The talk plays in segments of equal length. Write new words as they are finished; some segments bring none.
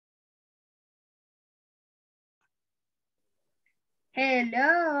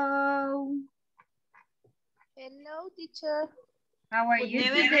Hello. Hello, teacher. How are you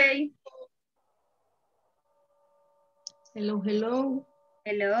today? Hello, hello.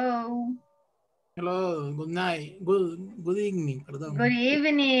 Hello. Hello, good night. Good evening, perdón. Good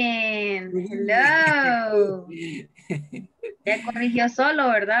evening. Good Hello. evening. Te corrigió solo,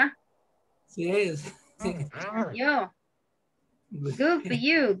 ¿verdad? Sí es. Yo. Good for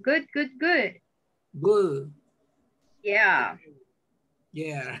you. Good, good, good. Good. Yeah.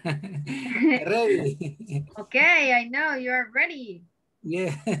 Yeah. Ready. Okay, I know you're ready.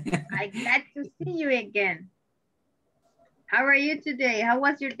 Yeah. I'm glad to see you again. How are you today? How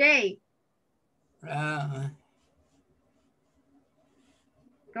was your day?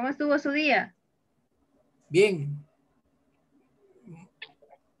 ¿Cómo estuvo su día? Bien.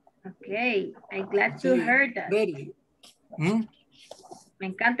 Okay, I'm glad Sí, to hear that. ready. ¿Mm? Me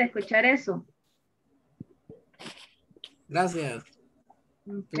encanta escuchar eso. Gracias.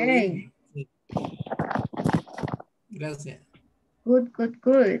 Okay. Sí. Gracias. Good, good,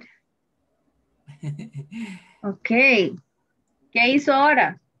 good. Okay. ¿Qué hizo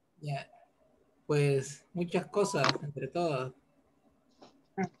ahora? Ya. Pues muchas cosas, entre todas.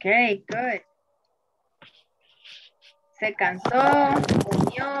 Okay, good. Se cansó,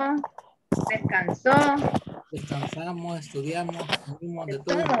 comió, descansó. Descansamos, estudiamos, comimos de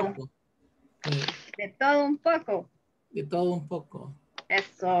todo un todo. poco. Sí, De todo un poco. de todo un poco.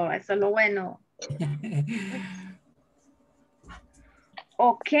 Eso es lo bueno.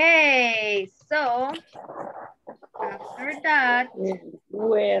 Okay, so after that,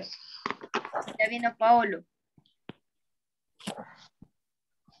 Where? ya vino Paolo.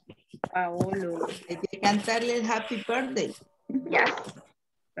 Paolo. Hay que cantarle el happy birthday. Yes.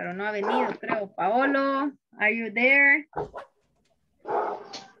 Pero no ha venido, creo. Paolo, are you there?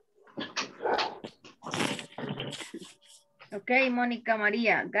 Okay, Mónica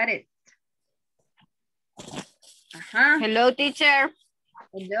María, got it. Ajá. Hello, teacher.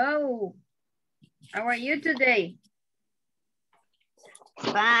 Hello. How are you today?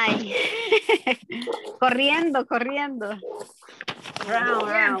 Fine. Corriendo, corriendo. Round,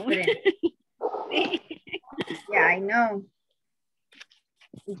 round. Sí. Yeah, I know.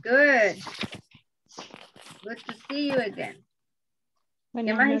 Good. Good to see you again.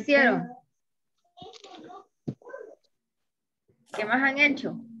 ¿Qué más hicieron? ¿Qué más han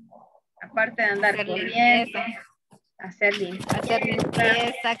hecho? Aparte de andar Hacer corriendo, limpieza. hacer Hacer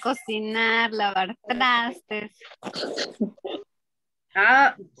limpieza, cocinar, lavar trastes.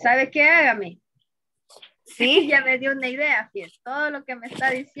 Ah, ¿sabe qué? Hágame. Sí. Ya me dio una idea, fíjate. Todo lo que me está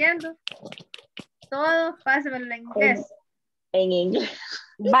diciendo, todo, pásemelo en inglés. En inglés.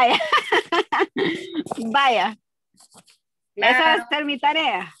 Vaya. Vaya. Claro. Esa va a ser mi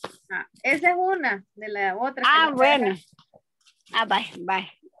tarea. Ah, esa es una de la otra. Ah, que bueno. Ah, vaya,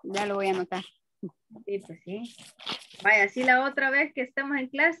 vaya. Ya lo voy a anotar. Sí, pues sí. Vaya, así la otra vez que estemos en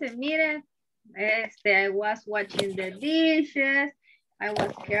clase, miren, I was watching the dishes, I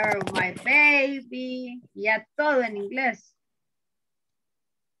was care of my baby, ya todo en inglés.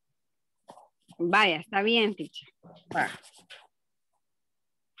 Vaya, está bien, teacher. Va.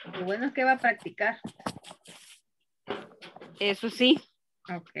 Lo bueno es que va a practicar. Eso sí.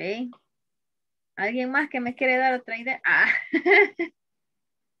 Ok. ¿Alguien más que me quiere dar otra idea? Ah.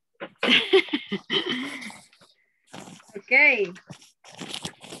 Ok.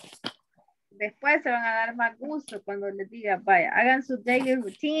 Después se van a dar más gusto cuando les diga, vaya, hagan su daily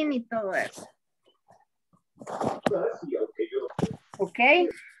routine y todo eso. Okay,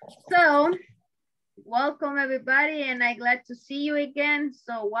 so welcome everybody and I'm glad to see you again.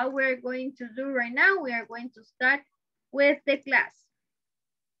 So what we're going to do right now, we are going to start with the class.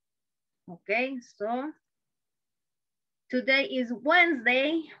 Okay, so today is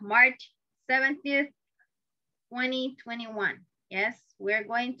Wednesday, March 17th, 2021. Yes, we're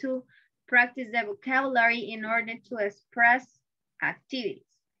going to practice the vocabulary in order to express activities.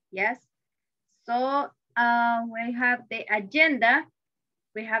 Yes, so we have the agenda,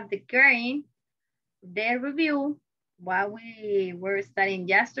 we have the current, the review, what we were studying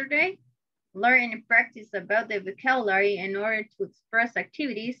yesterday, learn and practice about the vocabulary in order to express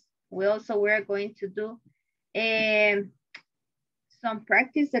activities. We also were going to do some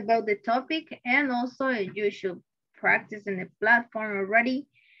practice about the topic, and also you should practice in the platform already.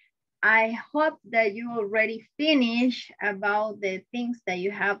 I hope that you already finished about the things that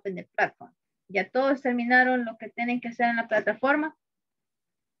you have in the platform. ¿Ya todos terminaron lo que tienen que hacer en la plataforma?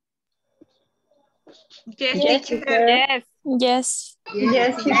 Yes, teacher. Yes. Yes.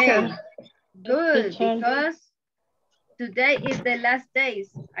 Yes, Okay. teacher. Good, Teacher. because today is the last days,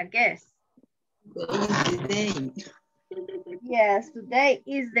 I guess. Today. Yes, today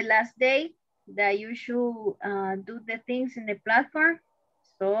is the last day that you should do the things in the platform.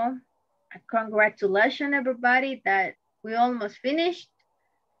 So congratulations, everybody, that we almost finished.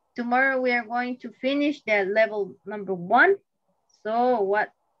 Tomorrow we are going to finish the level number 1. So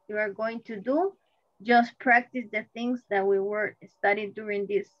what you are going to do, just practice the things that we were studying during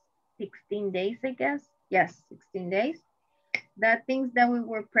these 16 days, I guess. Yes, 16 days. The things that we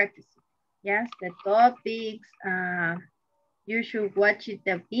were practicing. Yes, the topics. You should watch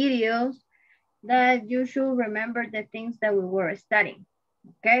the videos. That you should remember the things that we were studying.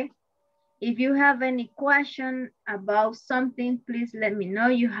 Okay. If you have any question about something, please let me know.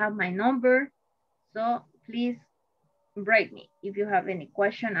 You have my number. So please write me if you have any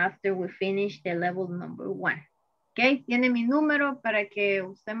question after we finish the level number 1. Ok, tiene mi número para que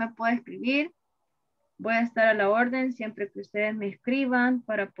usted me pueda escribir. Voy a estar a la orden siempre que ustedes me escriban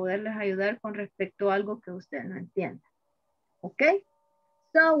para poderles ayudar con respecto a algo que usted no entienda. Ok,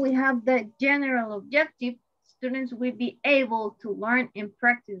 so we have the general objective. Students will be able to learn and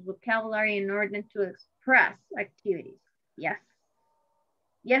practice vocabulary in order to express activities. Yes.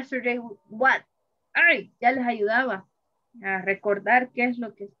 Yesterday, what? Ay, ya les ayudaba a recordar qué es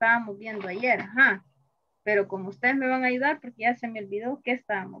lo que estábamos viendo ayer. Ajá. Pero como ustedes me van a ayudar porque ya se me olvidó qué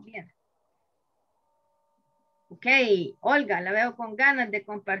estábamos viendo. Ok, Olga, la veo con ganas de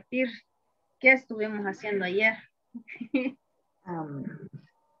compartir qué estuvimos haciendo ayer.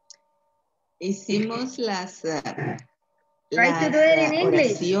 Hicimos las Try to do it in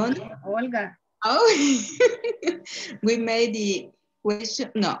English. oraciones. Olga. Oh, we made the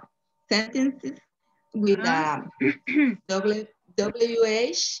question, no, sentences with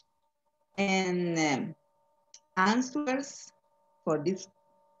WH and answers for this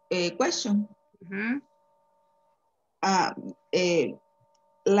question.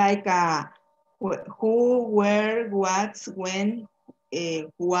 Like who, where, what, when,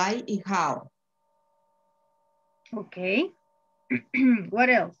 why, and how. Okay. What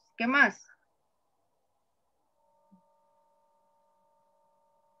else? ¿Qué más?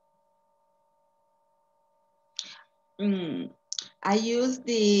 I use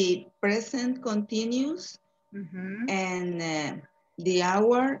the present continuous and the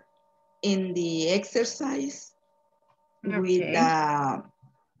hour in the exercise with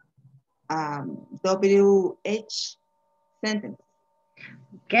WH sentence.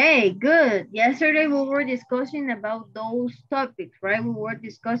 Okay, good. Yesterday we were discussing about those topics, right? We were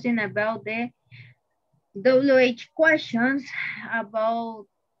discussing about the WH questions, about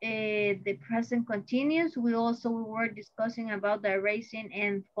the present continuous. We were discussing about the rising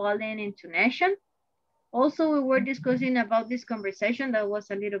and falling intonation. Also, we were discussing about this conversation that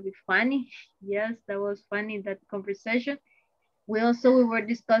was a little bit funny. Yes, that was funny, that conversation. We were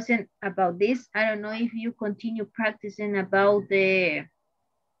discussing about this. I don't know if you continue practicing about the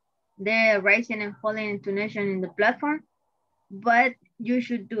rising and falling intonation in the platform, but you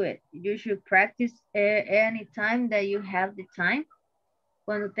should do it. You should practice any time that you have the time.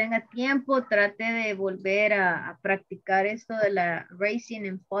 Cuando tenga tiempo, trate de volver a practicar esto de la rising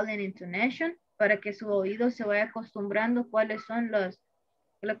and falling intonation para que su oído se vaya acostumbrando cuáles son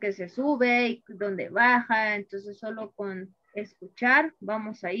lo que se sube y dónde baja. Entonces solo con escuchar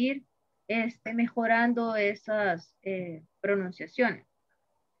vamos a ir mejorando esas pronunciaciones.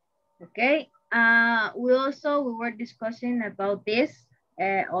 Okay. We were discussing about this.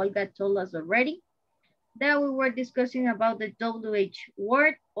 Olga told us already that we were discussing about the WH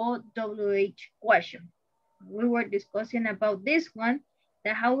word or WH question. We were discussing about this one,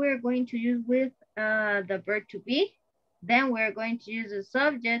 that how we're going to use with the verb to be. Then we're going to use the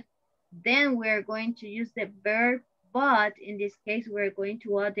subject. Then we're going to use the verb, but in this case, we're going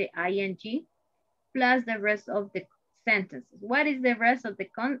to add the ing plus the rest of the sentences. What is the rest of the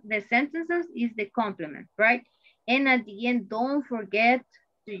sentences? Is the complement, right? And at the end, don't forget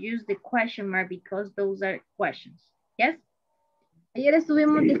to use the question mark because those are questions. Yes? Ayer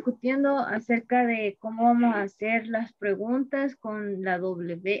estuvimos discutiendo acerca de cómo vamos a hacer las preguntas con la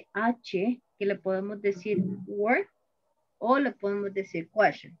WH, que le podemos decir word o le podemos decir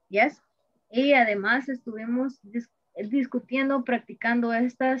question. Yes? Y además estuvimos discutiendo, practicando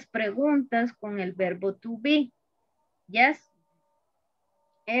estas preguntas con el verbo to be. Yes.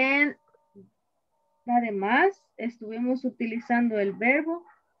 And además estuvimos utilizando el verbo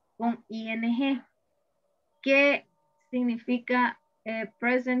con ing, que significa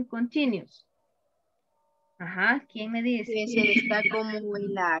present continuous. Ajá, ¿quién me dice? Ese está como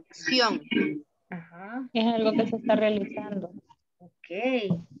en la acción. Ajá. Es algo que se está realizando. Ok.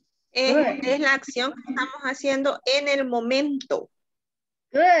 Es la acción que estamos haciendo en el momento.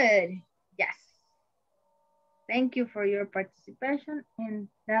 Good. Yes. Thank you for your participation in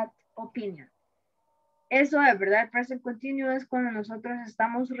that opinion. Eso es verdad, el present continuous es cuando nosotros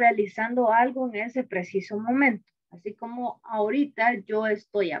estamos realizando algo en ese preciso momento. Así como ahorita yo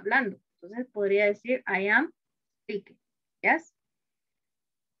estoy hablando. Entonces podría decir I am speaking. Yes?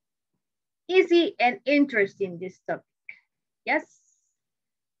 Easy and interesting this topic. Yes?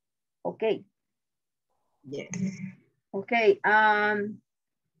 Okay. Yes. Okay.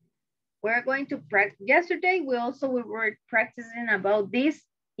 We're going to practice. Yesterday we were practicing about these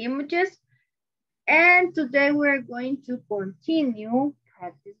images. And today we're going to continue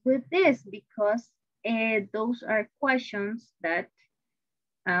practice with this because those are questions that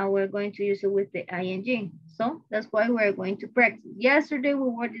we're going to use it with the ing. So that's why we're going to practice. Yesterday we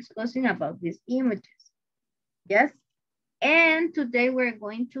were discussing about these images. Yes. And today we're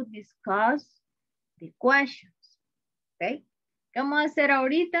going to discuss the questions. Okay. ¿Qué vamos a hacer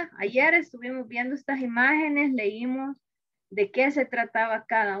ahorita? Ayer estuvimos viendo estas imágenes, leímos de qué se trataba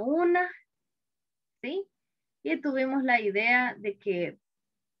cada una. ¿Sí? Y tuvimos la idea de que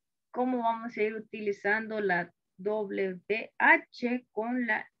cómo vamos a ir utilizando la WH con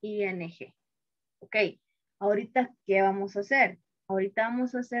la ING. Ok, ahorita, ¿qué vamos a hacer? Ahorita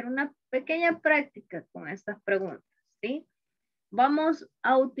vamos a hacer una pequeña práctica con estas preguntas, ¿sí? Vamos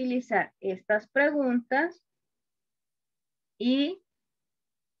a utilizar estas preguntas y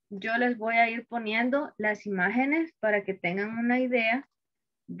yo les voy a ir poniendo las imágenes para que tengan una idea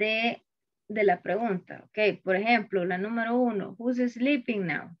de la pregunta. Ok, por ejemplo, la número 1. Who's sleeping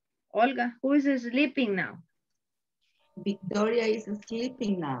now? Olga, who's sleeping now? Victoria is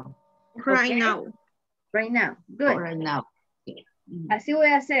sleeping now. Right now. Right now. Good. Right now. Así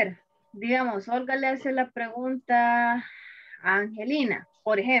voy a hacer. Digamos, Olga le hace la pregunta a Angelina,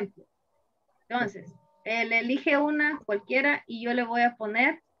 por ejemplo. Entonces, él elige una, cualquiera, y yo le voy a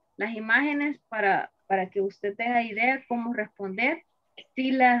poner las imágenes para que usted tenga idea cómo responder.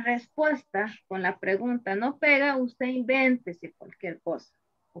 Si la respuesta con la pregunta no pega, usted invéntese cualquier cosa.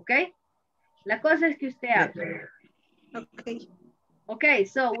 ¿Ok? La cosa es que usted hable. Okay. Okay,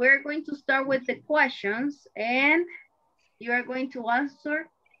 so we're going to start with the questions and you are going to answer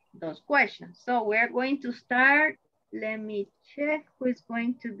those questions. So we're going to start. Let me check who is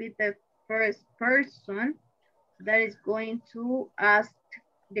going to be the first person that is going to ask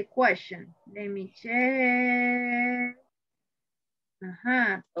the question. Let me check.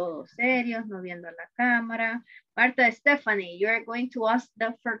 Ajá, todos serios, no viendo la cámara. Marta, Stephanie, you are going to ask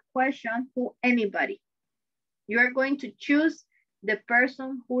the first question to anybody. You are going to choose the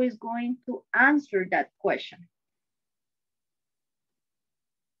person who is going to answer that question.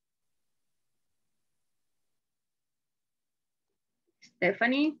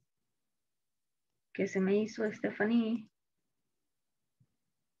 Stephanie. ¿Qué se me hizo, Stephanie?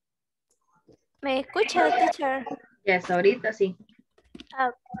 ¿Me escucha, teacher? Yes, ahorita sí.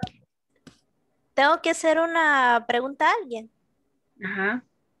 ¿Tengo que hacer una pregunta a alguien? Ajá.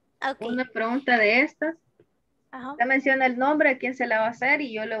 Okay. Una pregunta de estas. Ajá. Usted menciona el nombre, a quién se la va a hacer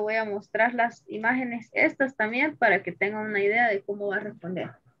y yo le voy a mostrar las imágenes estas también para que tengan una idea de cómo va a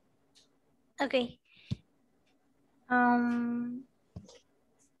responder. Ok.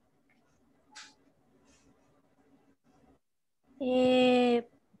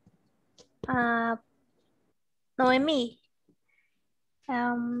 Noemi.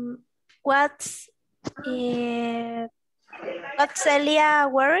 What's Celia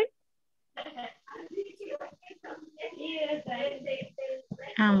wearing?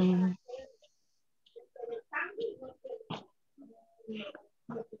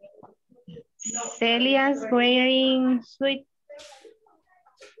 Celia's wearing suit.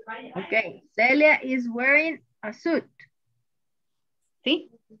 Okay, Celia is wearing a suit.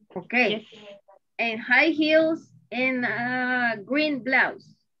 Sí. Okay. Yes. And high heels and a green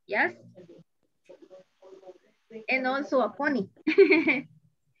blouse. Yes. And also a pony.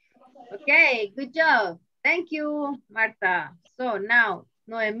 Okay, good job. Thank you, Marta. So now,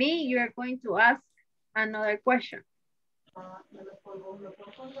 Noemi, you are going to ask another question.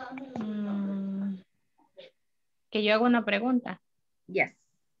 Que yo hago una pregunta. Yes.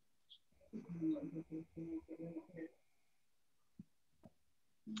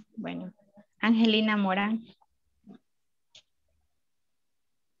 Bueno, Angelina Morán.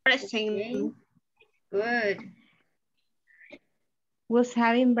 Present. Okay. Good. Was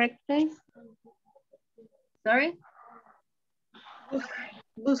having breakfast. Sorry?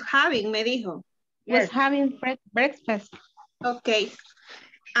 Was having, me dijo. Yes. Was having breakfast. Okay.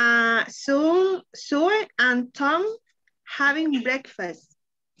 Sue and Tom having breakfast.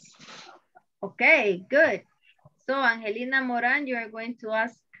 Okay, good. So, Angelina Moran, you are going to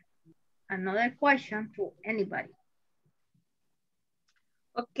ask another question to anybody.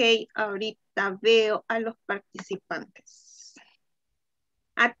 Ok, ahorita veo a los participantes.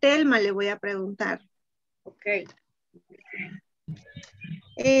 A Telma le voy a preguntar. Okay.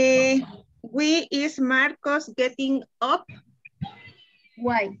 We is Marcos getting up?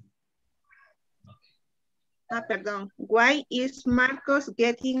 Why? Perdón. Why is Marcos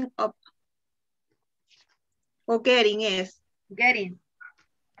getting up? O getting es. Getting.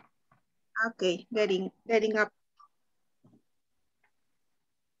 Ok, getting up.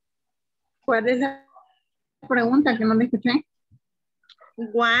 ¿Cuál es la pregunta que no me escuché?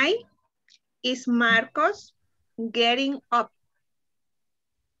 Why is Marcos getting up?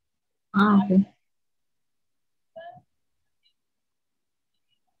 Ok.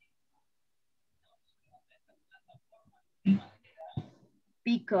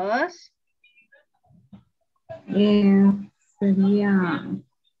 Because. Sería...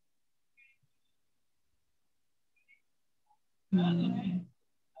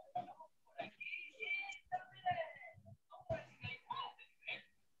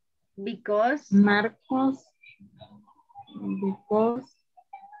 Because. Marcos.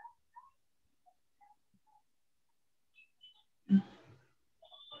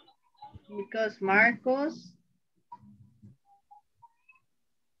 Because Marcos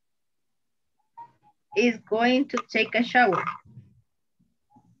is going to take a shower.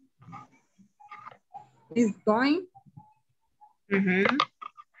 Is going. Mm-hmm.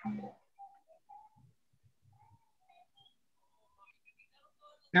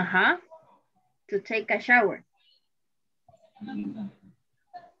 Uh-huh. To take a shower.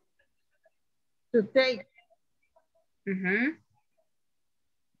 To take. Mm-hmm.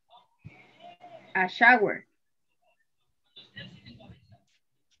 A shower.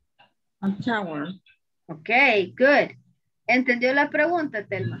 A shower. Okay, good. ¿Entendió la pregunta,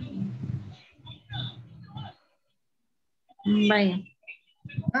 Telma? Vaya.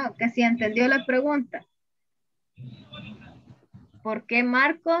 No, que sí entendió la pregunta. ¿Por qué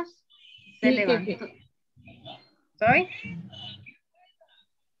Marcos se Sí, levantó? ¿Sorry?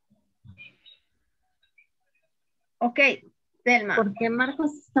 Ok, Telma. ¿Por qué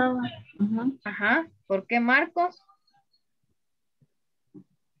Marcos estaba? Ajá. ¿Por qué Marcos?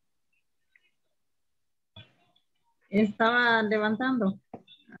 Estaba levantando.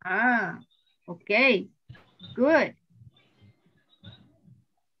 Ah, ok. Good.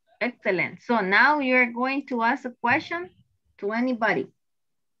 Excellent. So now you're going to ask a question to anybody.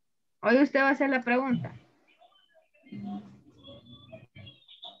 Hoy usted va a hacer la pregunta.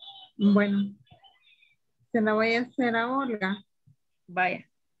 Bueno. Se la voy a hacer a Olga. Vaya.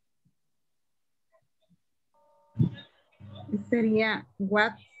 Sería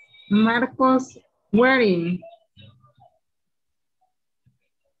what Marcos wearing.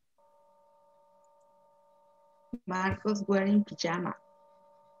 Marcos wearing pajama.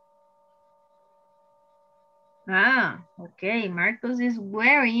 Ah, okay. Marcos is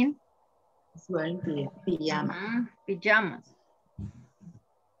wearing He's wearing pajama. Pajamas.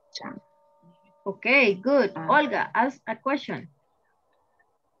 Pajama. Okay, good. Olga, ask a question.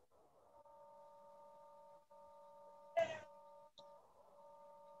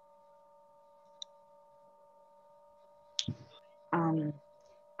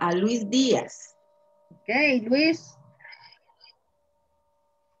 A Luis Díaz. Okay, Luis.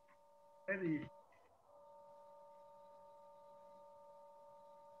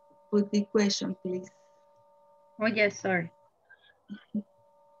 Put the question, please. Oh, yes, sorry.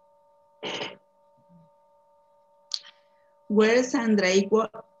 Where is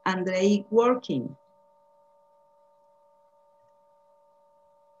Andre working?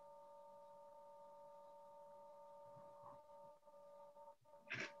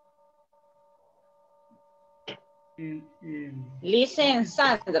 Listen,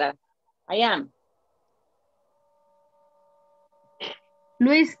 Sandra. I am.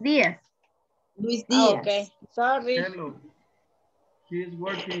 Luis Díaz. Luis Díaz. Okay, sorry. Hello. He is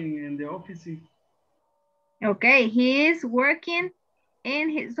working in the office. Okay, he is working in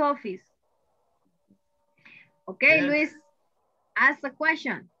his office. Okay, Yes. Luis, ask a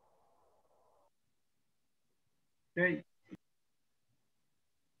question. Okay.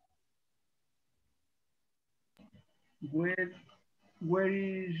 Where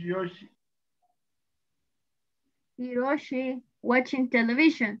is Yoshi? Hiroshi watching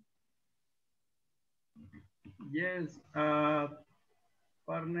television. Yes,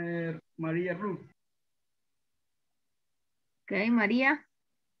 partner Maria Ruth. Okay, Maria.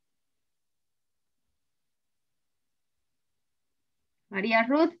 Maria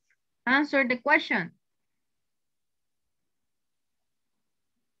Ruth, answer the question.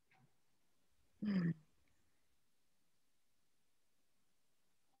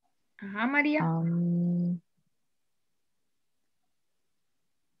 Ajá, María.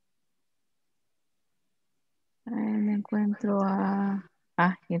 Me encuentro a...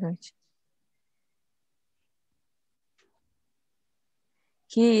 Hiroshi.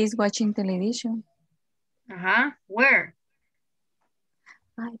 He is watching television. Ajá, where?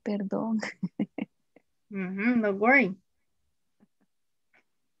 Ay, perdón. Don't worry.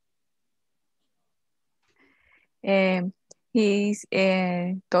 He is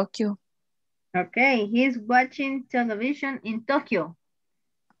Tokyo. Okay, he's watching television in Tokyo.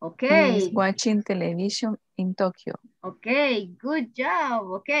 He Okay. is watching television in Tokyo. Okay, good job.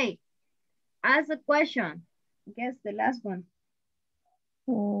 Okay. Ask a question. Guess the last one.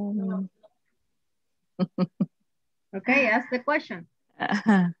 Okay, ask the question.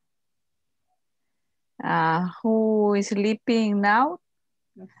 Who is sleeping now?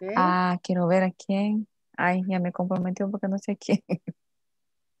 Okay. Quiero ver a quién. Ay, ya me comprometió porque no sé quién.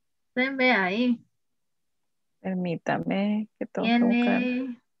 Se ve ahí. Permítame que tengo que buscar.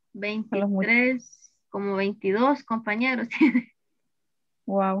 Tiene 23, como 22 compañeros.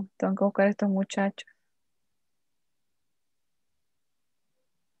 Wow, tengo que buscar a estos muchachos.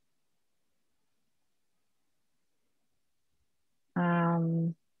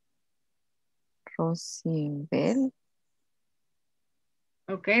 Rosibel.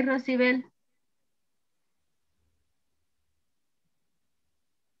 Okay, Rosibel.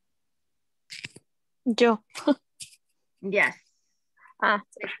 Yo. Yes.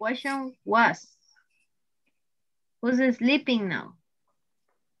 The question was, who's sleeping now?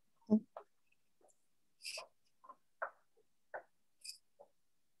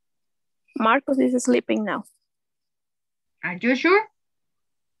 Marcos is sleeping now. Are you sure?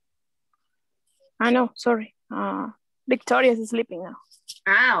 No, sorry. Victoria is sleeping now.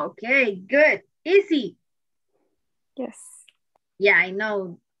 Okay, good. Easy. Yes. Yeah, I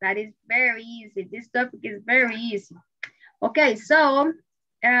know. That is very easy. This topic is very easy. Okay, so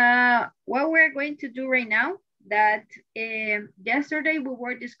what we're going to do right now, that yesterday we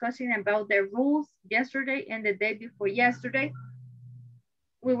were discussing about the rules yesterday and the day before yesterday.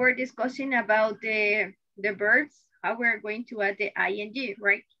 We were discussing about the verbs, how we're going to add the ing,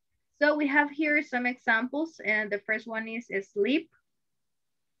 right? So we have here some examples, and the first one is sleep.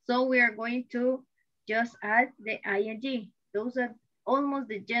 So we are going to just add the ing. Those are almost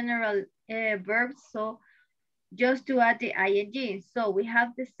the general verbs, so just to add the ing. So we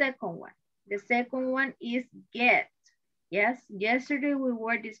have the second one. The second one is get. Yes, yesterday we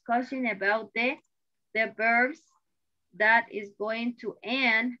were discussing about the verbs that is going to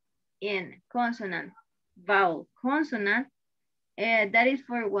end in consonant, vowel, consonant. That is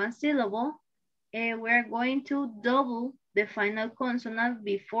for one syllable. We're going to double the final consonant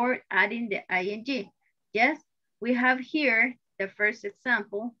before adding the ing. Yes, we have here the first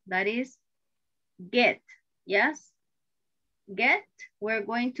example, that is get. Yes, get, we're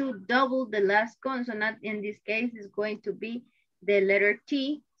going to double the last consonant. In this case, is going to be the letter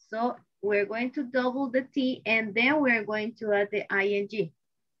T. So we're going to double the T and then we're going to add the ing.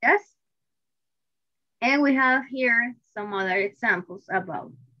 Yes? And we have here some other examples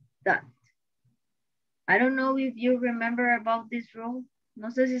about that. I don't know if you remember about this rule. No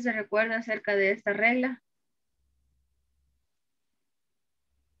sé si se recuerda acerca de esta regla.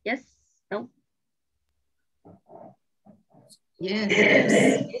 Yes? No? Yes,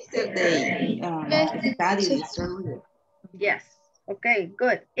 yesterday studied this earlier. Yes, okay,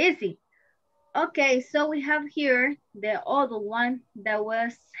 good, easy. Okay, so we have here the other one that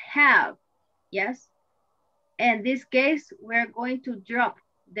was have, yes? In this case, we're going to drop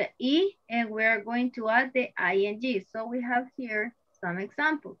the E and we're going to add the ing. So we have here some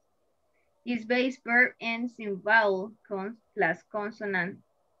examples. This base verb ends in vowel plus consonant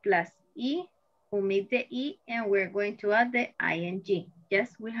plus E, omit the E, and we're going to add the ing.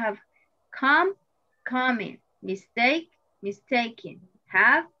 Yes, we have come, coming, mistake, mistaken,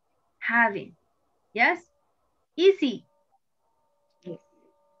 have, having. Yes, easy.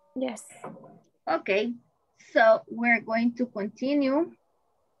 Yes. Okay, so we're going to continue.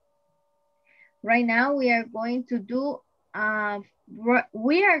 Right now we are going to do,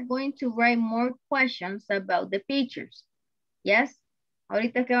 we are going to write more questions about the pictures. Yes,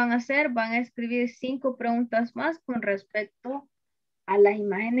 ahorita ¿qué van a hacer? Van a escribir 5 preguntas más con respecto a las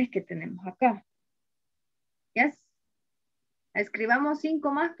imágenes que tenemos acá. Yes. Escribamos 5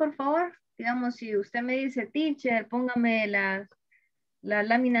 más, por favor. Digamos, si usted me dice, teacher, póngame la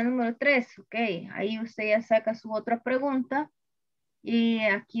lámina número 3. Ok, ahí usted ya saca su otra pregunta. Y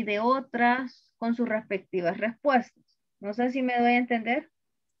aquí de otras con sus respectivas respuestas. No sé si me doy a entender.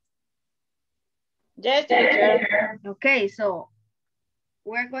 Yes, teacher. Okay, so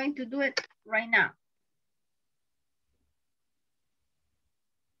we're going to do it right now.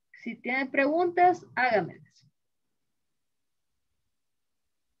 Si tienen preguntas, háganmelas.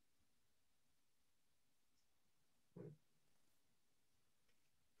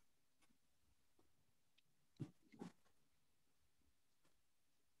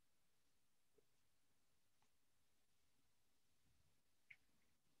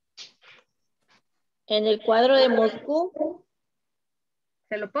 En el cuadro de Moscú.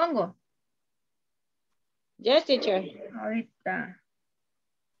 ¿Se lo pongo? Yes, teacher. Ahorita.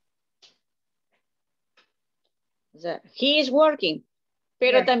 O sea, he is working.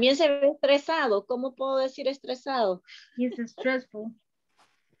 Pero Yes. también se ve estresado. ¿Cómo puedo decir estresado? He's stressful.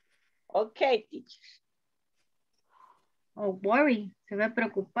 Okay, teacher. Oh, worry. Se ve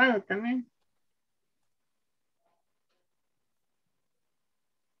preocupado también.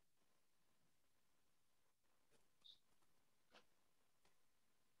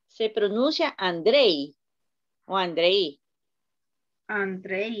 Se pronuncia Andrei o Andrei.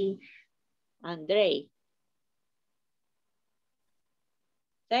 Andrei. Andrei.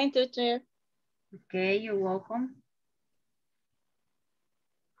 Thank you, teacher. Okay, you're welcome.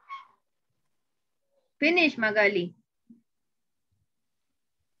 Finish, Magali.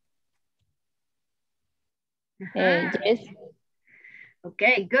 Yes.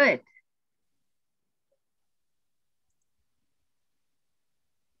 Okay, good.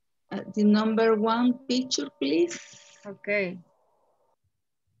 The number 1 picture, please. Okay.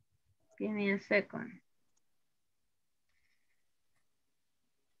 Give me a second.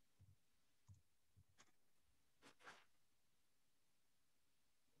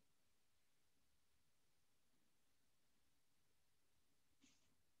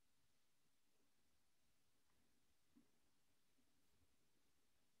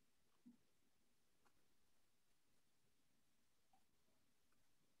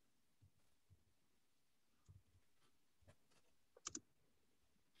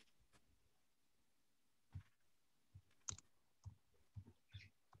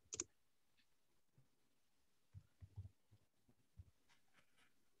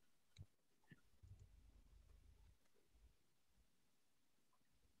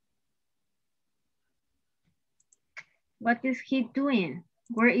 What is he doing?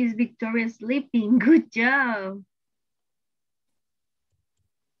 Where is Victoria sleeping? Good job.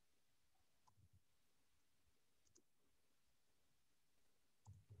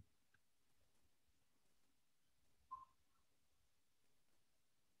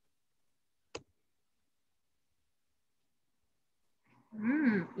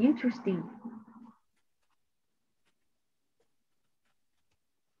 Interesting.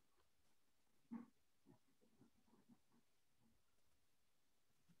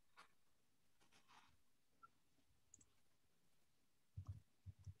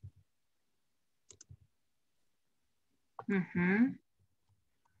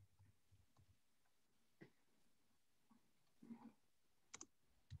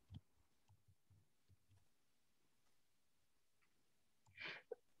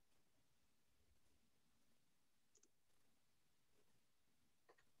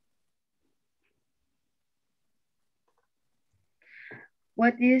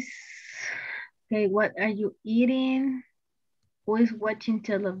 What are you eating? Who is watching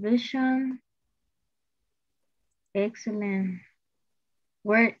television? Excellent.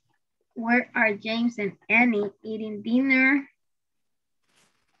 Where are James and Annie eating dinner?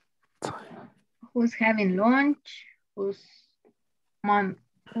 Who's having lunch? Who is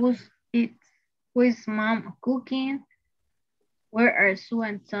mom cooking? Where are Sue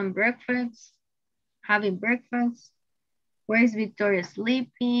and Tom having breakfast? Where is Victoria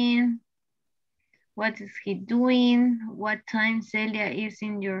sleeping? What is he doing? What time Celia is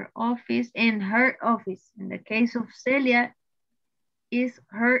in your office? In her office. In the case of Celia, is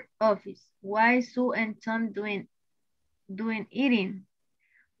her office. Why Sue and Tom doing eating?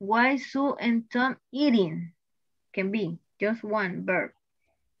 Why Sue and Tom eating? Can be just one verb.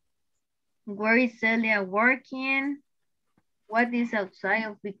 Where is Celia working? What is outside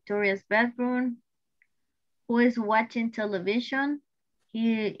of Victoria's bedroom? Who is watching television?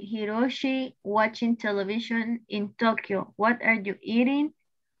 Hiroshi watching television in Tokyo. What are you eating?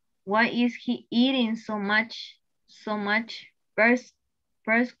 Why is he eating so much croissant? Where is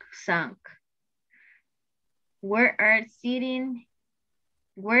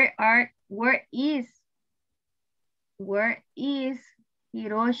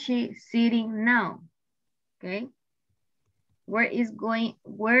Hiroshi sitting now? Okay. Where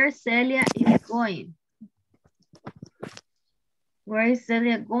Celia is going? Where is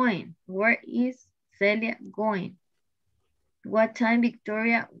Celia going? Where is Celia going? What time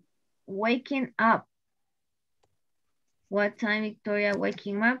Victoria waking up? What time Victoria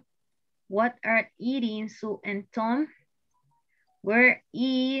waking up? What are eating Sue and Tom? Where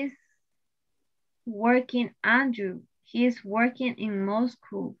is working Andrew? He is working in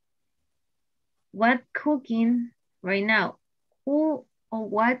Moscow. What cooking right now? Who or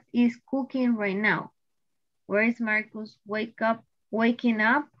what is cooking right now? Where is Marcus waking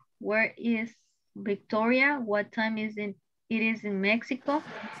up? Where is Victoria? What time is it? It is in Mexico.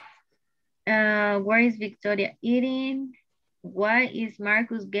 Where is Victoria eating? Why is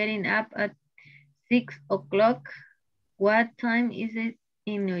Marcus getting up at 6 o'clock? What time is it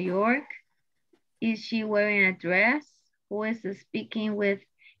in New York? Is she wearing a dress? Who is speaking with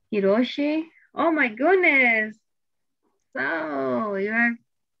Hiroshi? Oh my goodness. So you're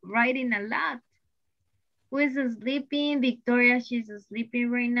writing a lot. Who is sleeping? Victoria, she's sleeping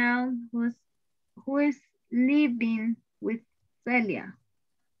right now. Who is living with Celia?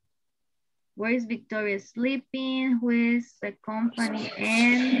 Where is Victoria sleeping? Who is the company?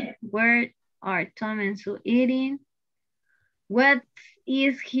 And where are Tom and Sue eating? What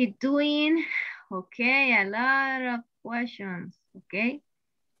is he doing? Okay, a lot of questions. Okay.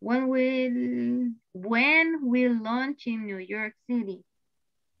 When will launch in New York City?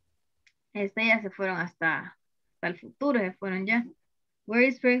 Ya se fueron hasta el futuro, se fueron ya. Where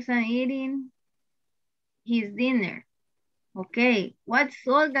is Ferguson eating his dinner? Okay, what's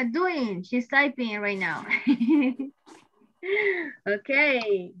Olga doing? She's typing right now.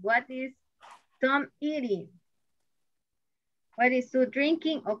 Okay, what is Tom eating? What is Sue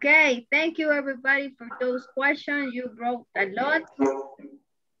drinking? Okay, thank you everybody for those questions. You wrote a lot.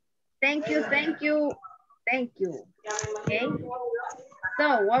 Thank you, thank you, thank you. Okay,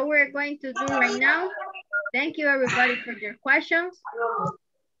 so what we're going to do right now, thank you everybody for your questions.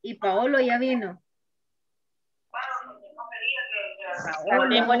 Y Paolo ya vino.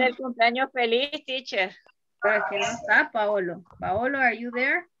 Cantémosle el cumpleaños feliz, teacher. Pero es que no está Paolo. Paolo, are you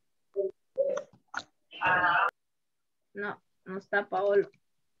there? No, no está Paolo.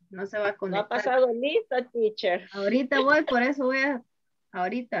 No se va a conectar. No ha pasado listo, teacher. Ahorita voy, por eso voy a...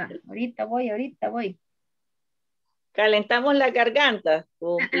 Ahorita voy. Calentamos la garganta.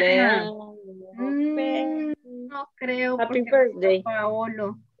 Cumpleaños. No creo. Happy birthday.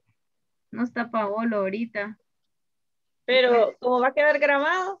 No está Paolo ahorita. Pero, ¿cómo va a quedar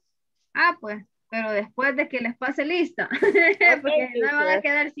grabado? Ah, pues, pero después de que les pase lista. Porque no me van a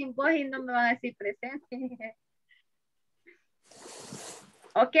quedar sin voz y no me van a decir presente.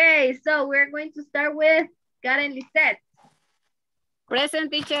 Okay, so we're going to start with Karen Lisette.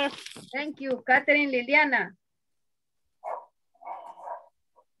 Present, teacher. Thank you. Catherine Liliana.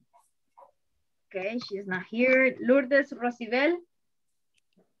 Okay, she's not here. Lourdes Rosibel.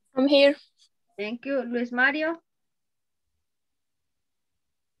 I'm here. Thank you. Luis Mario.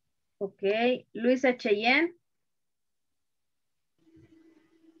 Okay. Luisa Cheyenne.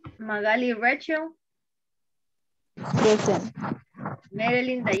 Magali Rachel. Present.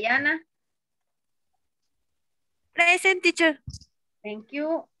 Marilyn Diana. Present, teacher. Thank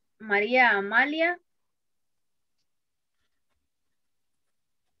you. María Amalia.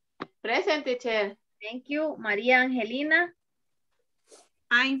 Present, teacher. Thank you. María Angelina.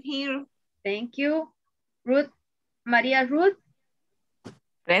 I'm here. Thank you. María Ruth.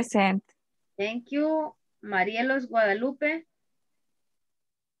 Present. Thank you. Marielos Guadalupe.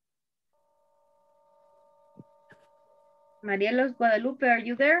 Marielos Guadalupe, are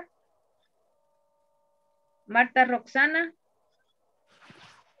you there? Marta Roxana.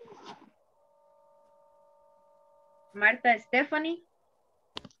 Marta Stephanie.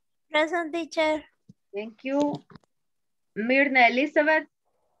 Present, teacher. Thank you. Mirna Elizabeth.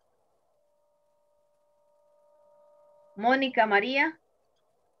 Mónica María.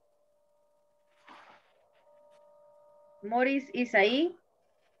 Morris Isaí.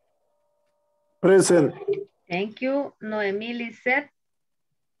 Present. Thank you. Noemí Lisette.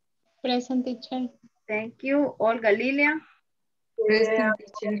 Present, teacher. Thank you. Olga Lilia. Present,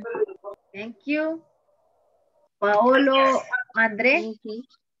 teacher. Thank you. Paolo André.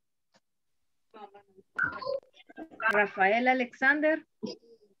 Rafael Alexander.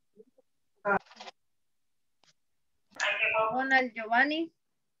 Ronald Giovanni.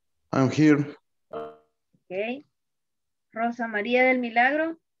 I'm here. Okay. Rosa María del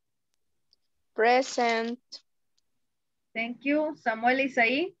Milagro. Present. Thank you. Samuel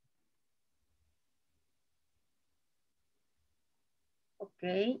Isaí.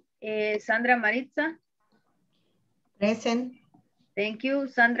 Okay. Sandra Maritza. Present. Thank you.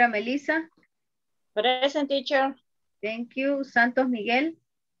 Sandra Melissa. Present, teacher. Thank you. Santos Miguel.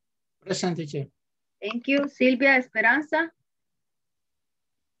 Present, teacher. Thank you. Silvia Esperanza.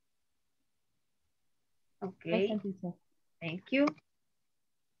 Okay. Thank you.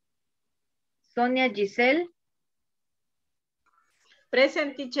 Sonia Giselle.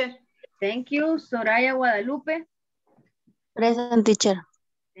 Present, teacher. Thank you. Soraya Guadalupe. Present, teacher.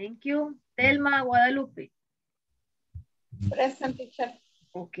 Thank you. Telma Guadalupe. Present, teacher.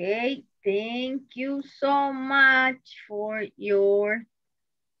 Okay. Thank you so much for your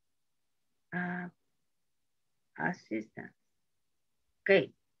assistance.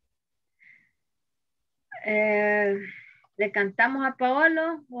 Okay. ¿Le cantamos a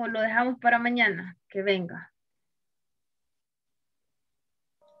Paolo o lo dejamos para mañana? Que venga.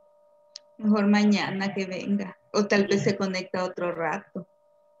 Mejor mañana que venga. O tal vez se conecta otro rato.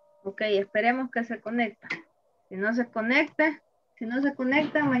 Ok, esperemos que se conecte. Si no se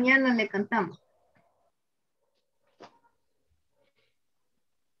conecta, mañana le cantamos.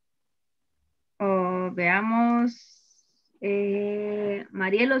 Veamos.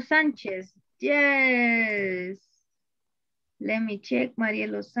 Marielo Sánchez. Yes. Let me check.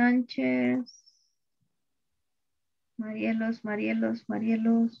 Marielo Sánchez. Marielo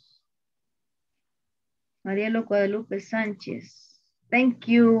Guadalupe Sánchez. Thank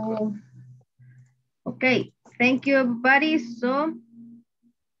you. Okay, thank you everybody. So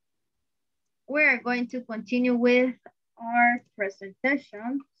we're going to continue with our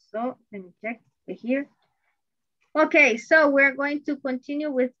presentation. So let me check here. Okay, so we're going to continue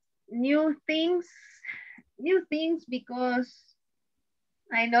with new things because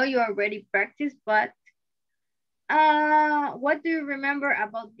I know you already practiced, but what do you remember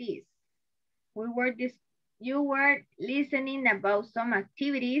about this? You were listening about some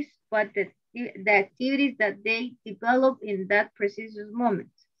activities, but the activities that they develop in that precise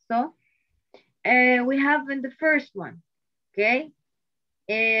moment. So we have in the first one, okay?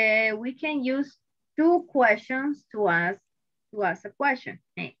 We can use two questions to ask a question,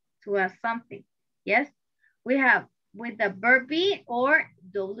 to ask something. Yes, we have with the verb be or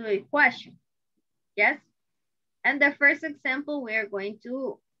WA question. Yes, and the first example we are going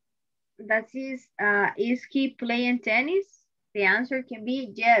to, that is he playing tennis? The answer can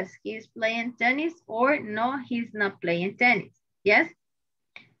be yes, he's playing tennis, or no, he's not playing tennis. Yes,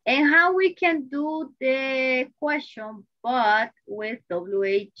 and how we can do the question but with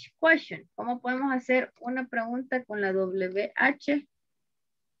WH question. ¿Cómo podemos hacer una pregunta con la WH?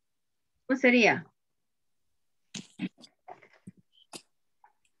 ¿Cómo sería?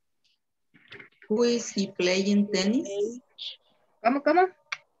 Who is he playing tennis? ¿Cómo?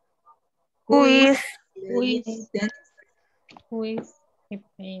 Who is Playing tennis? Who is he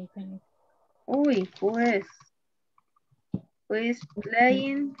playing tennis? Uy, who is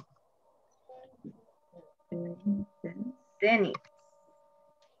playing tennis?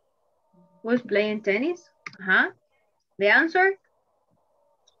 Who is playing tennis? The answer?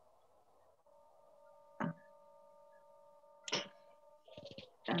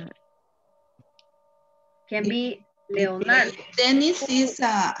 Can be Leonardo. Tennis is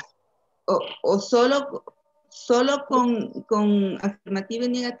o solo con afirmativo y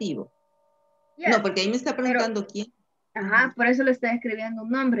negativo. Yes, no, porque ahí me está preguntando quién. Por eso le estoy escribiendo un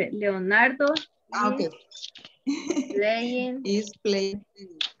nombre. Leonardo Okay. Playing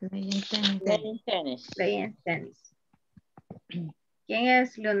tennis. ¿Quién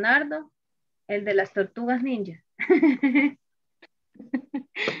es Leonardo? El de las tortugas ninja.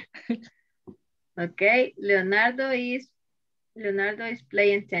 Okay, Leonardo is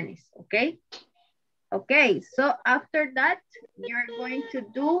playing tennis. Okay. Okay, so after that, you're going to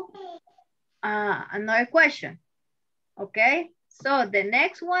do another question. Okay, so the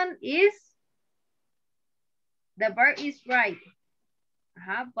next one is the verb is right.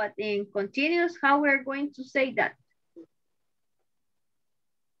 But in continuous, how we're going to say that?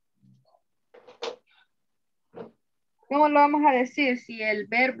 ¿Cómo lo vamos a decir si el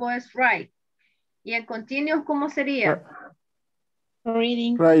verbo es right? Y en continuous, ¿cómo sería?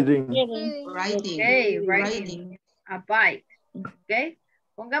 Reading. Okay, riding a bike. Okay.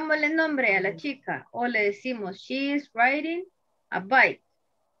 Pongámosle nombre a la chica o le decimos she is riding a bike.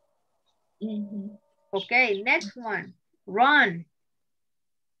 Okay, next one. Run.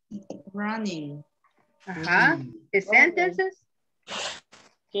 Running. The sentences.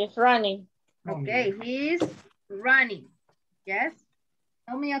 He's running. Okay, he's running. Yes.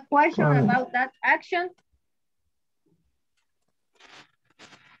 Tell me a question about that action.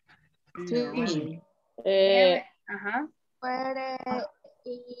 Swimming. Where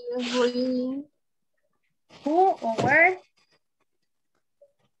is reading? Who or where?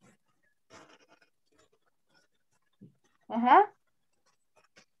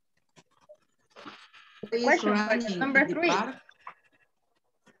 question for number 3.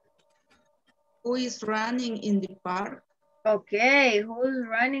 Who is running in the park? Okay, who's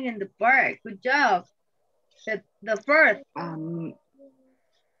running in the park? Good job. The first.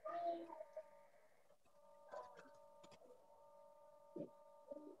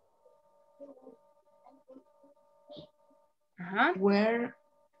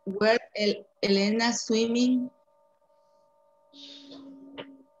 Where Elena swimming?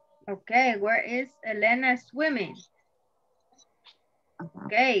 Okay, where is Elena swimming?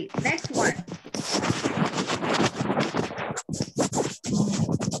 Okay, next one.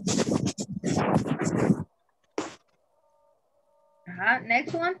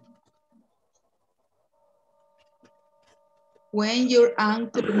 Next one. When your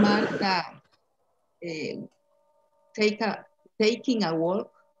Uncle Martha taking a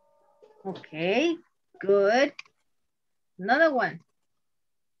walk. Okay, good. Another one.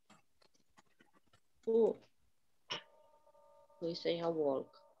 Who is saying a walk?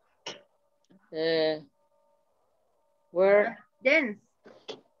 Where? Dance.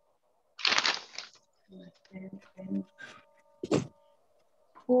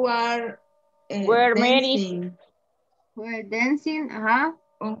 Who are where dancing? We're dancing.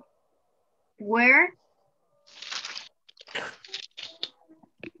 Oh. Where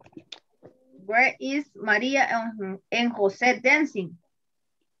is Maria and Jose dancing?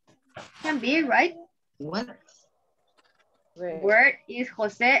 Can be, right? What? Where is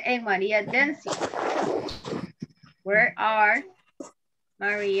Jose and Maria dancing? Where are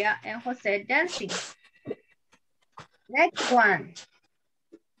Maria and Jose dancing? Next one.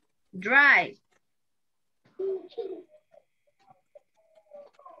 Drive.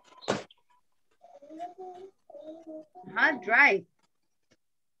 Drive.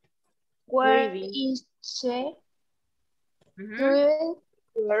 Where is she? Driving?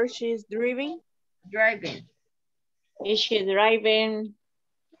 Where she is driving? Driving. Is she driving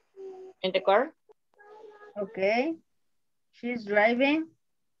in the car? Okay. She's driving.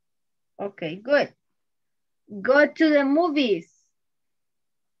 Okay, good. Go to the movies.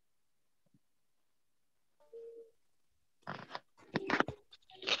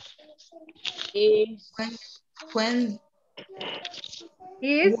 When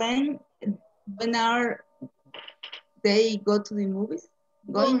are they go to the movies?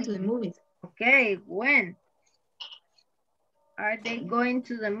 Going to the movies. Okay, when are they going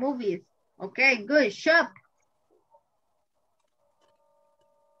to the movies? Okay, good. Shop.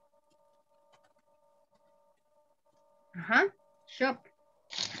 Shop.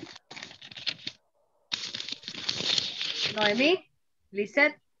 Noemi,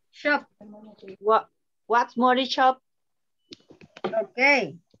 Lisette, shop. What's more shop?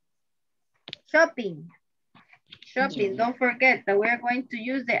 Okay. Shopping. Shopping. Don't forget that we're going to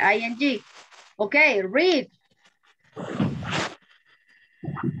use the ing. Okay, read.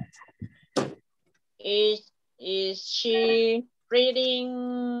 Is she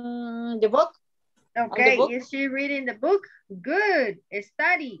reading the book? Okay, is she reading the book? Good.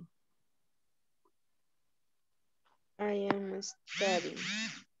 Study. I am studying.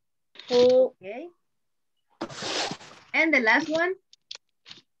 Okay. And the last one?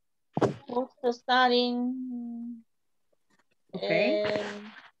 Who's studying? Okay.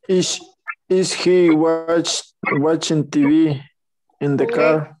 Is he watching TV in the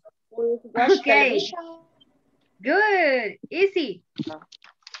car? Okay. Good. Easy.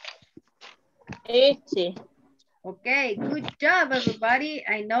 Easy. Okay, good job, everybody.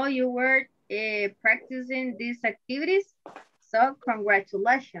 I know you were practicing these activities, so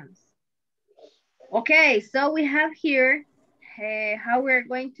congratulations. Okay, so we have here how we're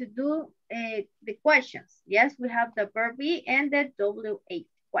going to do the questions. Yes, we have the verb be and the W8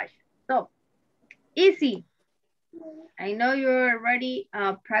 question. So, easy. I know you're already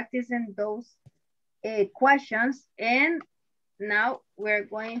practicing those questions, and now we're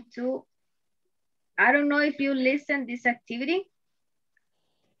going to, I don't know if you listen this activity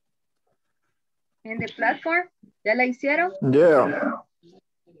in the platform. ¿Ya la hicieron? Yeah.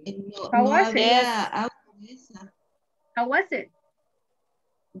 How was it? How was it?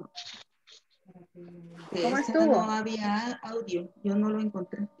 ¿Cómo estuvo? No había audio, yo no lo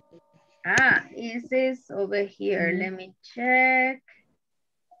encontré. Is this over here? Let me check.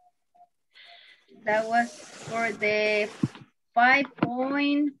 That was for the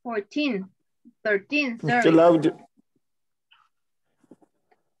 5.14. 13, sorry. El audio.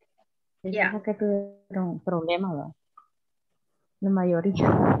 Yeah. Que tuvieron problemas, ¿verdad? La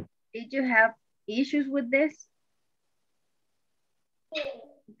mayoría. Did you have issues with this?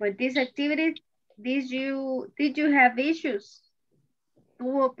 With this activity, did you have issues?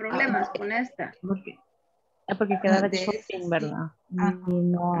 ¿Tuvo problemas con esta? Es porque queda de shopping, ese, ¿verdad? ah, Y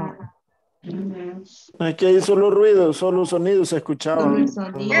no. Aquí hay solo ruido, solo sonidos se solo el escuchaban cuando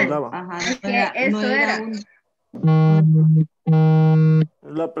sonido. hablaban. Ajá, Es que no eso era era.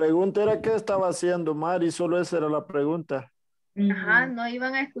 La pregunta era qué estaba haciendo Mari, solo esa era la pregunta. Ajá, no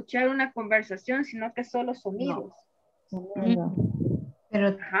iban a escuchar una conversación, sino que solo sonidos. Sonido.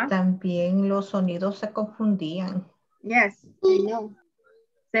 Pero Ajá. también los sonidos se confundían. Yes, I know.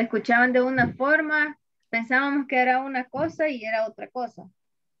 Se escuchaban de una forma, pensábamos que era una cosa y era otra cosa.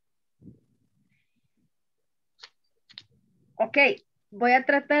 Ok, voy a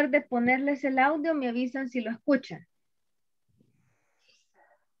tratar de ponerles el audio, me avisan si lo escuchan.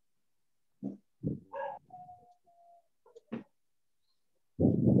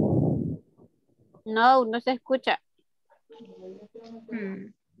 No, no se escucha.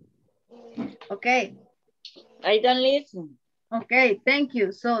 Okay. I don't listen. Okay, thank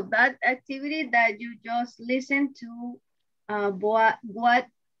you. So that activity that you just listened to, what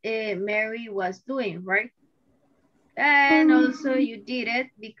Mary was doing, right? And also you did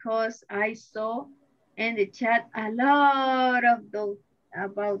it because I saw in the chat a lot of those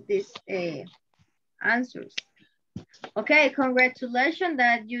about these answers. Okay, congratulations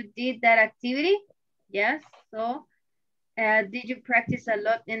that you did that activity. Yes, so did you practice a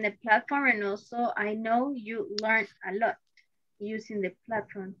lot in the platform? And also I know you learned a lot using the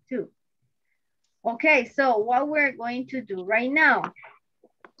platform too. Okay, so what we're going to do right now,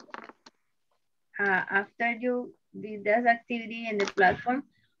 after you did this activity in the platform,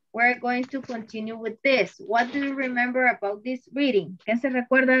 we're going to continue with this. What do you remember about this reading? ¿Qué se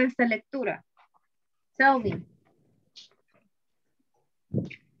recuerda de esta lectura? Tell me.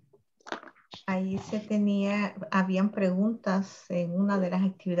 Ahí habían preguntas en una de las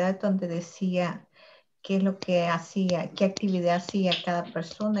actividades donde decía qué es lo que hacía, qué actividad hacía cada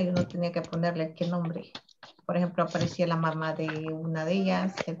persona y uno tenía que ponerle qué nombre. Por ejemplo, aparecía la mamá de una de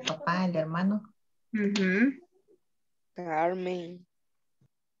ellas, el papá, el hermano. Carmen.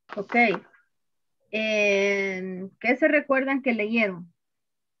 Ok. ¿Qué se recuerdan que leyeron?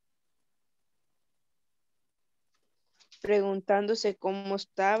 Preguntándose cómo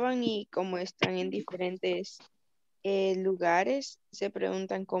estaban y cómo están en diferentes lugares. Se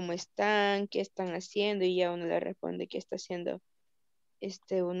preguntan cómo están, qué están haciendo y ya uno le responde que está haciendo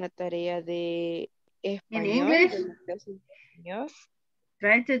una tarea de ¿En español. inglés? De la clase de español.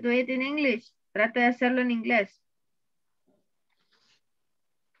 Try to do it in English. Trate de hacerlo en inglés.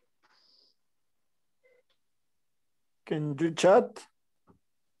 Can you chat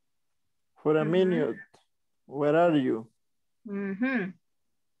for a minute? Where are you? I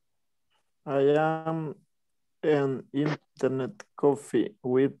am in internet coffee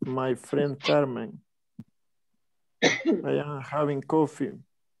with my friend Carmen. I am having coffee.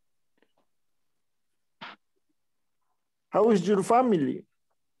 How is your family?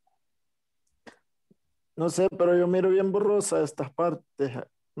 No sé, pero yo miro bien borrosa estas partes.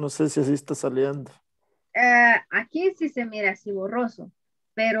 No sé si así está saliendo. Aquí sí se mira así borroso,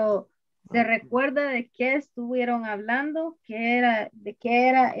 pero ¿se recuerda de qué estuvieron hablando? ¿De qué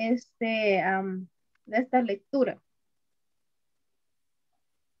era de esta lectura?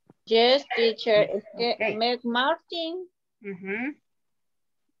 Yes, teacher. Es que Meg Martin,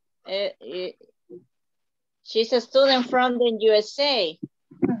 she's a student from the USA.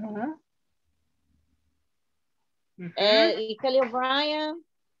 Kelly O'Brien,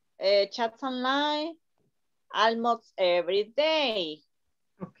 chats online almost every day.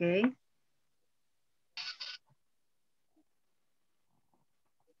 Okay.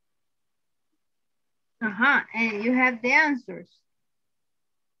 And you have the answers.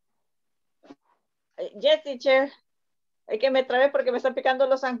 Yes, teacher. Es que me trabé porque me están picando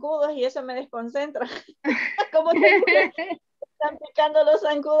los zancudos y eso me desconcentra. ¿Cómo te están picando los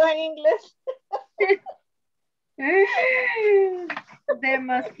zancudos en inglés? The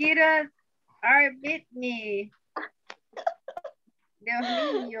mosquitoes are bit me. Dios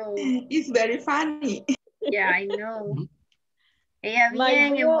mío. It's very funny. Yeah, I know. Ella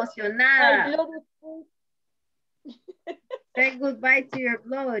bien emocionada. Say goodbye to your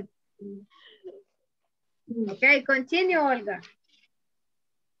blood. Okay, continue, Olga.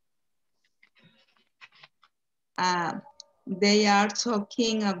 They are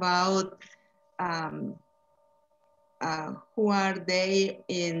talking about who are they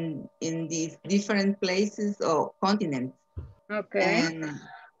in these different places or continents. Okay. And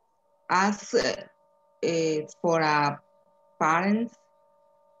as for parents,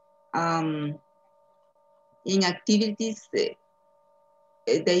 in activities they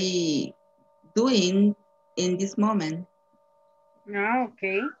doing in this moment.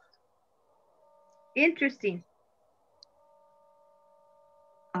 Okay. Interesting.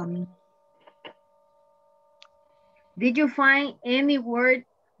 Did you find any word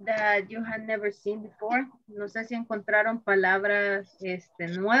that you had never seen before? No sé si encontraron palabras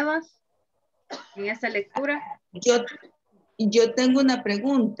nuevas en esa lectura. Yo tengo una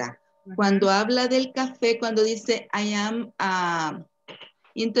pregunta. Cuando habla del café, cuando dice I am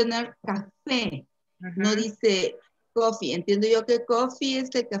internet café, no dice coffee. Entiendo yo que coffee es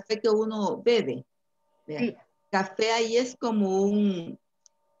el café que uno bebe. Sí. Café ahí es como un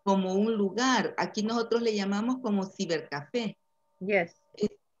lugar. Aquí nosotros le llamamos como cibercafé. Yes.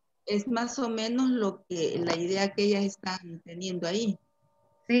 Es más o menos la idea que ellas están teniendo ahí.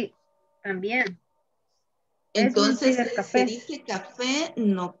 Sí, también. Entonces se dice café,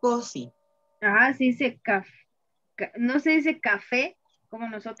 no coffee. Ajá, se dice café. No se dice café, como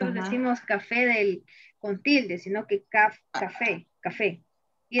nosotros decimos café con tilde, sino que café.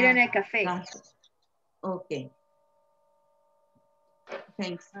 Ir en el café. Ok.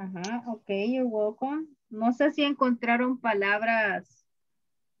 Thanks. Ajá, ok, you're welcome. No sé si encontraron palabras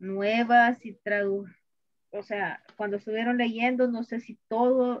nuevas y o sea, cuando estuvieron leyendo, no sé si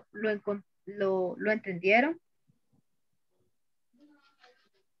todo lo entendieron.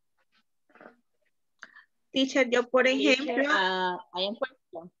 Teacher, yo por ejemplo. Hay un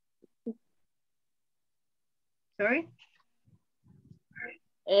question. Sorry.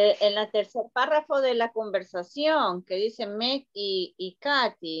 En el tercer párrafo de la conversación que dice Meg y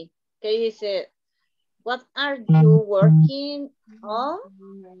Katy, que dice, what are you working on?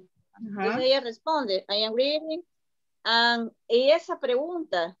 Entonces ella responde, I am reading. Y esa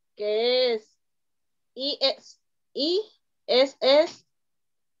pregunta que es ISSS,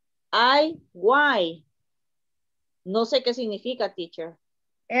 why. No sé qué significa, teacher.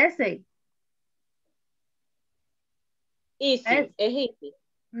 Essay. Easy, es easy.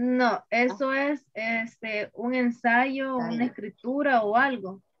 No, eso es un ensayo, una escritura o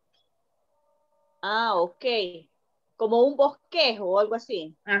algo. Ah, ok. Como un bosquejo o algo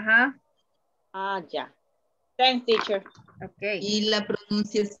así. Ajá. Ah, ya. Thanks, teacher. Okay. Y la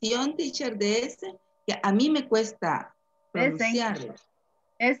pronunciación, teacher, de ese, que a mí me cuesta pronunciarlo.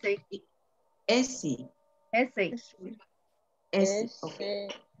 Ese. Ese. Ese. Ese. Okay.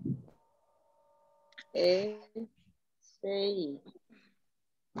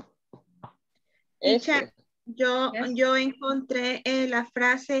 Teacher, yo encontré la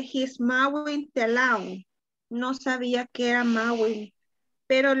frase he's mowing the lawn. No sabía que era mowing,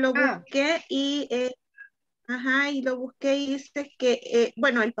 pero lo busqué y lo busqué y dice que,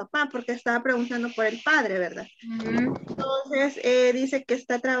 bueno, el papá, porque estaba preguntando por el padre, ¿verdad? Entonces, dice que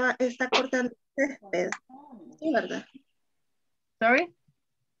está cortando el césped. Sí, ¿verdad? Sorry.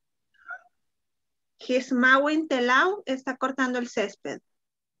 He's mowing the lawn, está cortando el césped.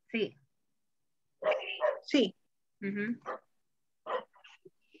 Sí. Sí.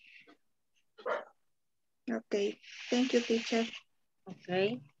 Okay. Thank you, teacher.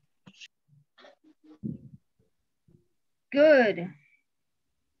 Okay. Good.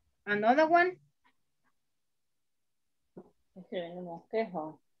 Another one?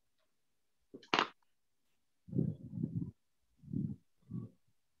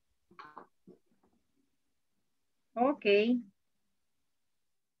 Okay.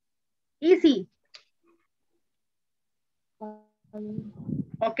 Easy.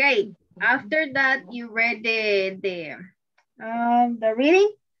 Okay. After that, you read the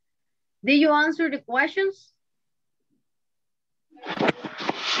reading. Did you answer the questions?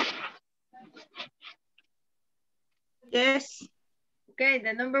 Yes. Okay,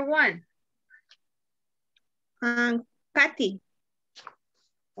 the number one. Katy.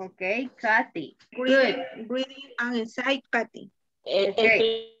 Okay, Katy. Good. Reading and insight, Katy.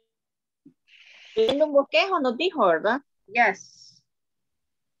 Okay. En un bosquejo nos dijo, ¿verdad? Yes.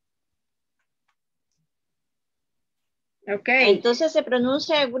 Okay. Entonces se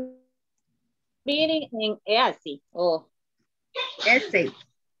pronuncia reading en EASI. Oh. Essay.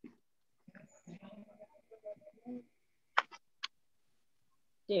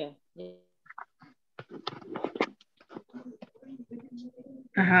 Yeah.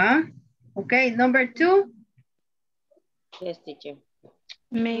 Okay, number two. Yes, teacher.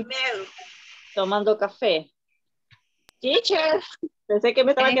 Mel. Tomando café. Teacher. Pensé que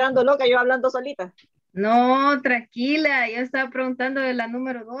me estaba quedando loca yo hablando solita. No, tranquila. Yo estaba preguntando de la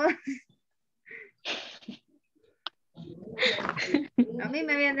número 2. A mí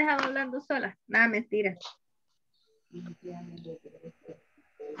me habían dejado hablando sola. Nada, mentira.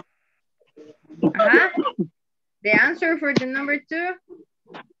 The answer for the number 2.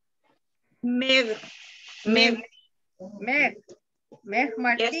 Meg. Meg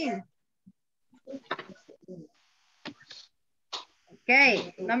Martín.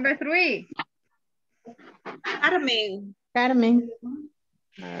 Okay, number 3. Carmen. Carmen.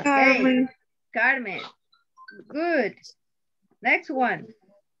 Okay, Carmen. Good. Next one.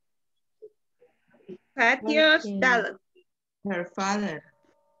 Katya's dad. Her father.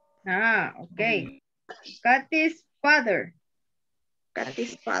 Ah, okay. Kathy's father.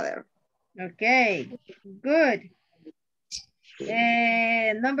 Kathy's father. Okay, good.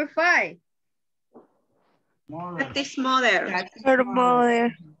 Number 5. Kathy's mother. Her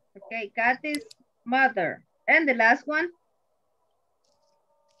mother. Okay, Kathy's mother. And the last one?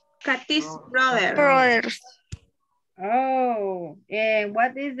 Kathy's brother. Brothers. Oh, and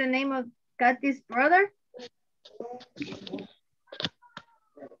what is the name of Kathy's brother?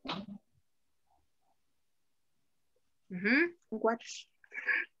 What?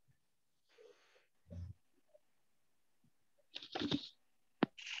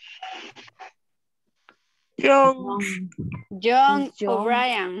 John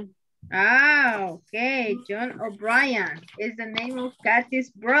O'Brien. Ah, okay. John O'Brien is the name of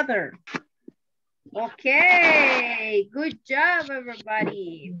Kathy's brother. Okay, good job,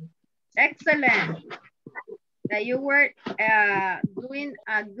 everybody. Excellent. That you were doing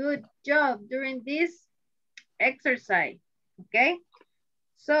a good job during this exercise. Okay.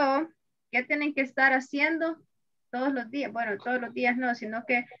 So, ¿qué tienen que estar haciendo todos los días? Bueno, todos los días no, sino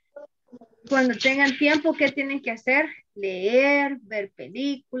que cuando tengan tiempo, ¿qué tienen que hacer? Leer, ver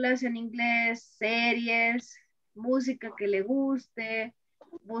películas en inglés, series, música que le guste,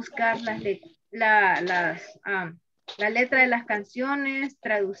 buscar la letra de las canciones,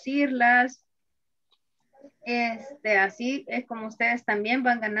 traducirlas. Así es como ustedes también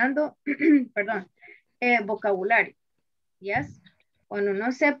van ganando, perdón, vocabulario. ¿Yes? Cuando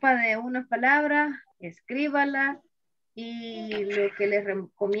no sepa de una palabra, escríbala. Y lo que les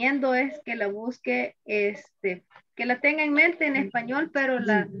recomiendo es que la busque, que la tenga en mente en español, pero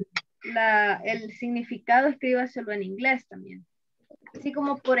el significado escríbaselo en inglés también. Así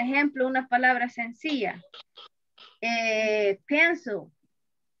como, por ejemplo, una palabra sencilla. Pencil.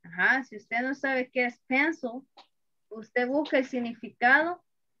 Ajá, si usted no sabe qué es pencil, usted busca el significado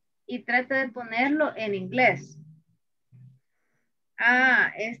y trata de ponerlo en inglés.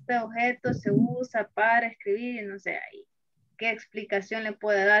 Ah, este objeto se usa para escribir, no sé, ahí. ¿Qué explicación le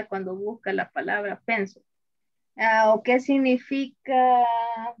puede dar cuando busca la palabra pencil? ¿O qué significa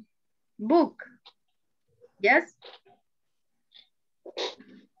book? ¿Yes?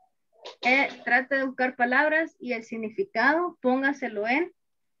 Trate de buscar palabras y el significado, póngaselo en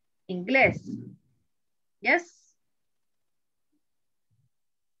inglés. ¿Yes?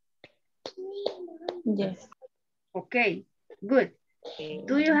 Yes. Okay, good.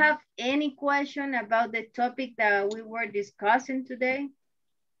 Do you have any question about the topic that we were discussing today?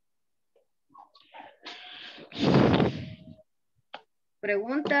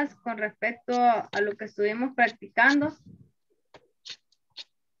 ¿Preguntas con respecto a lo que estuvimos practicando?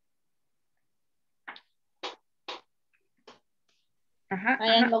 Ajá,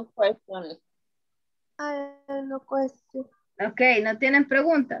 I have no questions. I have no question. Ok, ¿no tienen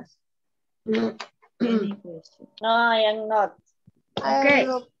preguntas? No, I am not.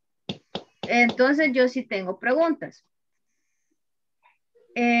 Ok. Entonces yo sí tengo preguntas.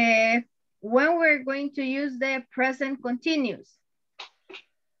 When we're going to use the present continuous.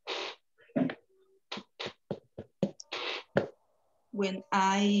 When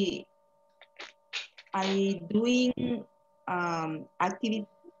I doing activity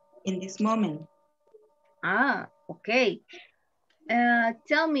in this moment. Ah, okay.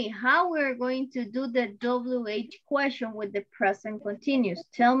 Tell me how we're going to do the WH question with the present continuous.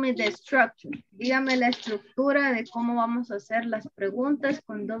 Tell me the structure. Dígame la estructura de cómo vamos a hacer las preguntas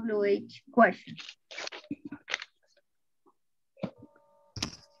con WH question.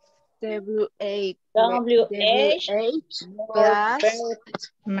 WH plus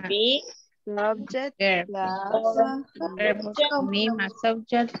B subject Más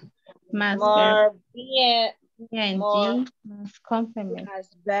subject, más more ing, más complement. plus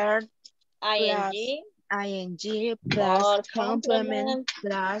verb ing ing plus complement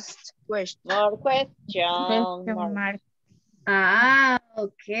plus question. more question Question mark. Ah,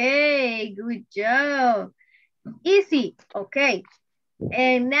 okay, good job. Easy, okay.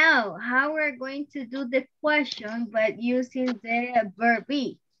 And now, how we're going to do the question, but using the verb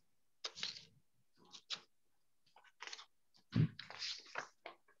be.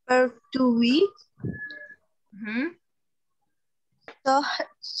 Verb to be. ¿Cómo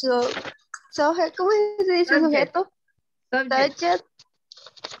se dice sujeto? Subject.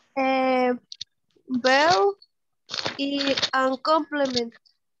 Verb y complement.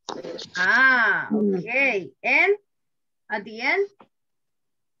 Ah, okay. And at the end?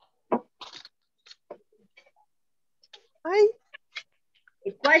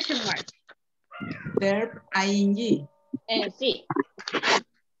 A question mark. Verb ing. En sí.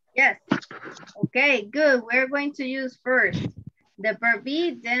 Yes. Okay, good. We're going to use first the verb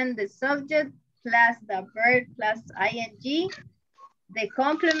be, then the subject plus the verb plus ing, the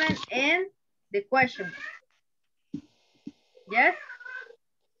complement, and the question. Yes?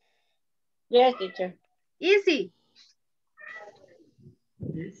 Yes, teacher. Easy.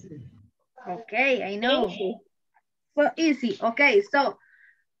 Easy. Okay, I know. Easy. So easy. Okay, so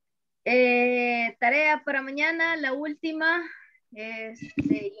tarea para mañana, la última.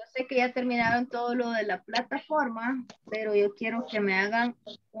 Yo sé que ya terminaron todo lo de la plataforma, pero yo quiero que me hagan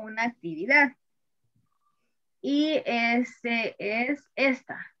una actividad. Y es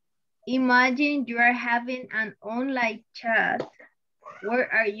esta. Imagine you are having an online chat. Where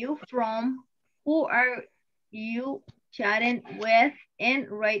are you from? Who are you chatting with? And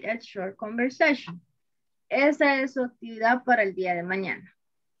write a short conversation. Esa es su actividad para el día de mañana.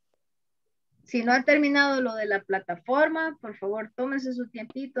 Si no ha terminado lo de la plataforma, por favor, tómese su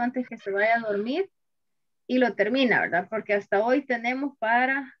tiempito antes que se vaya a dormir y lo termina, ¿verdad? Porque hasta hoy tenemos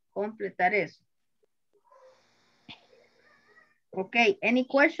para completar eso. Ok, any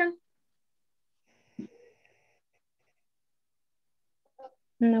question?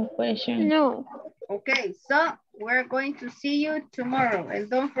 No question. No. Okay, so we're going to see you tomorrow and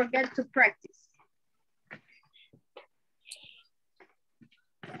don't forget to practice.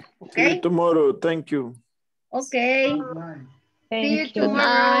 Okay. See you tomorrow. Thank you. Okay. Bye. See you Thank you.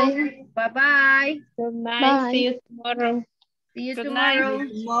 tomorrow. Bye-bye. Good night. Bye. See you tomorrow. See you Good tomorrow.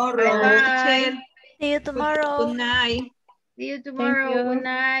 Tomorrow. Bye-bye. See you tomorrow. Good night. See you tomorrow. you. Good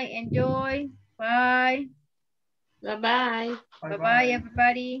night. Enjoy. Bye. Bye-bye. Bye-bye,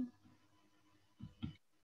 everybody.